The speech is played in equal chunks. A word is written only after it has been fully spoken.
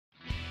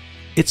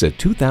It's a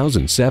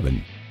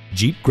 2007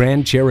 Jeep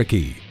Grand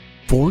Cherokee.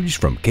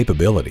 Forged from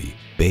capability,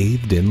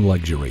 bathed in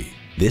luxury,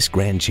 this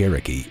Grand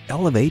Cherokee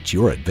elevates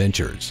your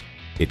adventures.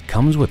 It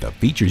comes with the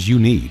features you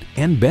need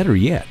and, better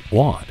yet,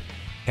 want.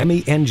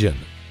 HEMI engine,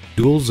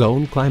 dual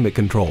zone climate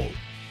control,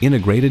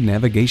 integrated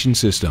navigation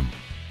system,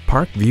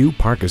 park view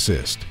park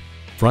assist,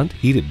 front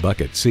heated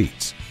bucket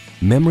seats,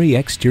 memory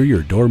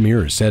exterior door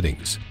mirror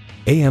settings,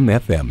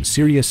 AM/FM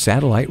SIRIUS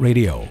satellite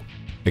radio,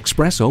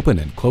 express open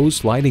and closed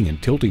sliding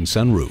and tilting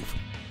sunroof,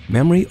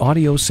 memory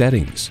audio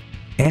settings,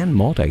 and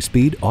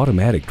multi-speed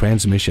automatic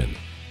transmission.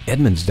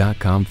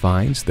 Edmunds.com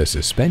finds the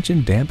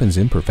suspension dampens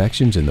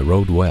imperfections in the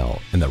road well,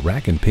 and the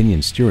rack and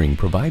pinion steering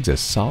provides a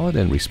solid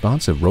and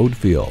responsive road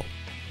feel.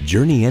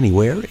 Journey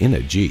anywhere in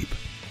a Jeep.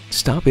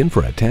 Stop in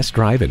for a test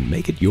drive and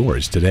make it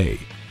yours today.